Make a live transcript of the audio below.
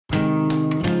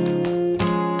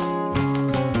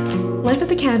Life at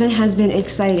the cabin has been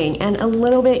exciting and a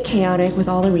little bit chaotic with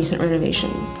all the recent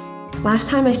renovations. Last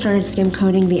time I started skim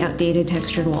coating the outdated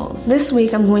textured walls. This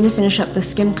week I'm going to finish up the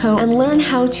skim coat and learn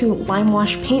how to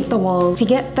Limewash paint the walls to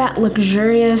get that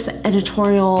luxurious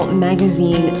editorial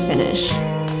magazine finish.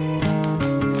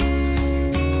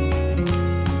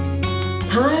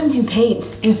 Time to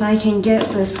paint. If I can get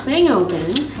this thing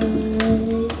open.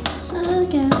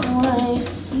 Second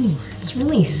life. Ooh, it's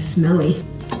really smelly.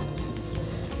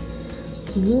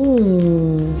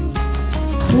 Ooh.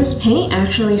 This paint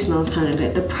actually smells kind of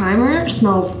good. The primer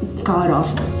smells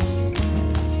god-awful.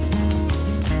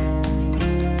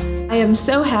 I am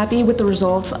so happy with the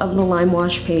results of the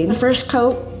Limewash paint. The first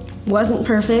coat wasn't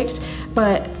perfect,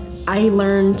 but I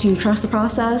learned to trust the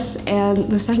process, and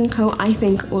the second coat I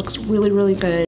think looks really, really good.